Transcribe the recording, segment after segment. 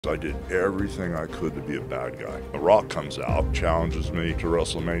I did everything I could to be a bad guy. The Rock comes out, challenges me to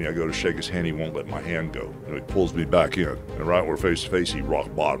Wrestlemania. I go to shake his hand, he won't let my hand go. And he pulls me back in. And right when we're face to face, he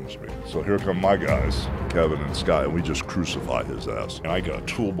rock bottoms me. So here come my guys, Kevin and Sky, and we just crucify his ass. And I got a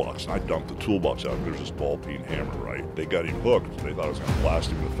toolbox, and I dumped the toolbox out. There's this ball-peen hammer, right? They got him hooked. They thought I was going to blast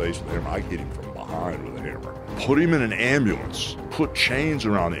him in the face with a hammer. I hit him from behind with a hammer. Put him in an ambulance. Put chains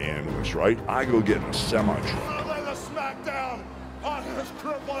around the ambulance, right? I go get in a semi-truck. Smackdown on his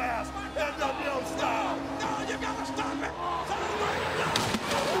crippled ass, NWO style. No, you gotta stop it.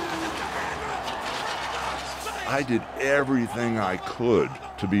 I did everything I could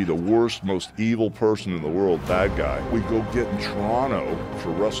to be the worst, most evil person in the world, bad guy. We go get in Toronto for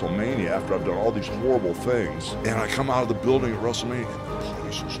WrestleMania after I've done all these horrible things, and I come out of the building at WrestleMania, and the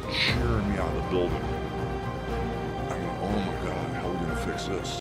police is cheering me out of the building. I'm like, oh my God, how are we gonna fix this?